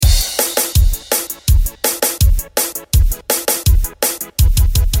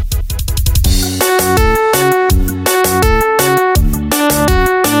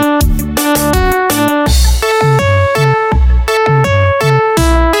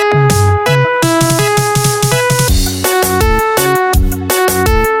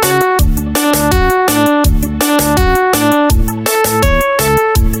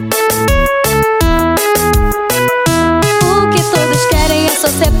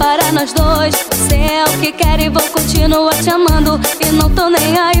separar nós dois. Você é o que quero e vou continuar te amando. E não tô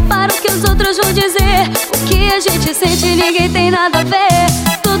nem aí para o que os outros vão dizer. O que a gente sente ninguém tem nada a ver.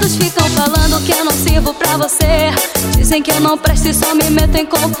 Todos ficam falando que eu não sirvo pra você. Dizem que eu não presto e só me meto em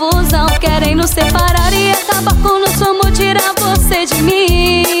confusão. Querem nos separar e acabar com o nosso amor, tirar você de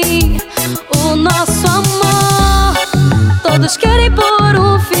mim. O nosso amor, todos querem por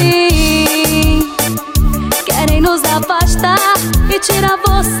um fim. Querem nos afastar e tirar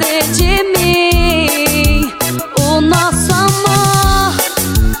você de mim. O nosso amor,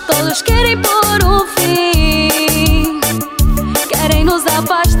 todos querem por um fim. Querem nos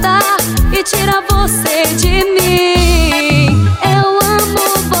afastar e tirar você de mim. Eu amo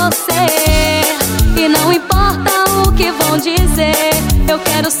você e não importa o que vão dizer. Eu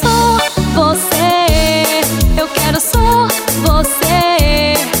quero só você. Eu quero só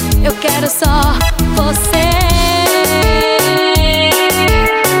você. Eu quero só você.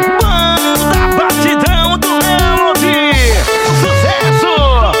 Banda Batidão do hoje. Sucesso!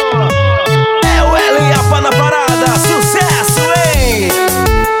 É o Werlen e a pá na parada. Sucesso, hein?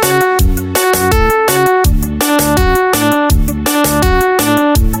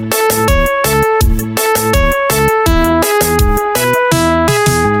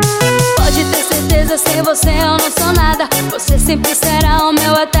 Pode ter certeza, sem você eu não sou nada. Você sempre será o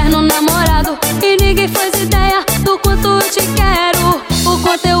meu eterno namorado. E ninguém faz ideia do quanto eu te quero, o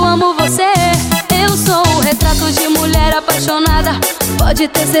quanto eu amo você. Eu sou o retrato de mulher apaixonada. Pode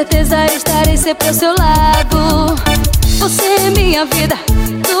ter certeza, estarei sempre ao seu lado. Você é minha vida,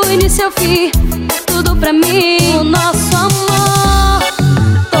 do início ao fim, é tudo pra mim. O nosso amor,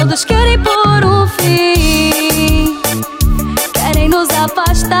 todos querem por um fim. Querem nos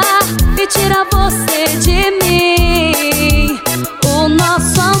afastar e tirar você de mim. O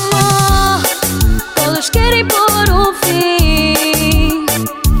nosso amor, todos querem por um fim.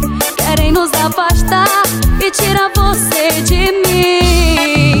 Querem nos afastar e tirar você de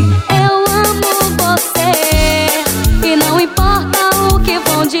mim. Eu amo você e não importa o que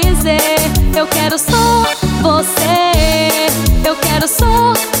vão dizer. Eu quero só você. Eu quero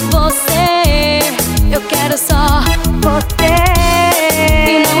só você. Eu quero só você.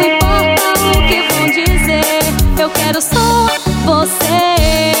 E não importa o que vão dizer. Eu quero só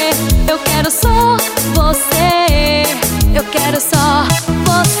você. Eu quero só você. Eu quero só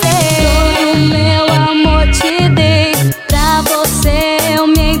você. Todo o meu amor te dei, pra você eu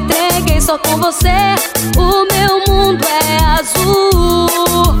me entreguei. Só com você o meu mundo é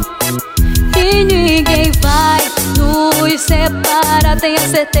azul. E ninguém vai nos separar, tenha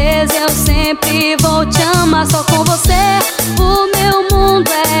certeza, eu sempre vou te amar. Só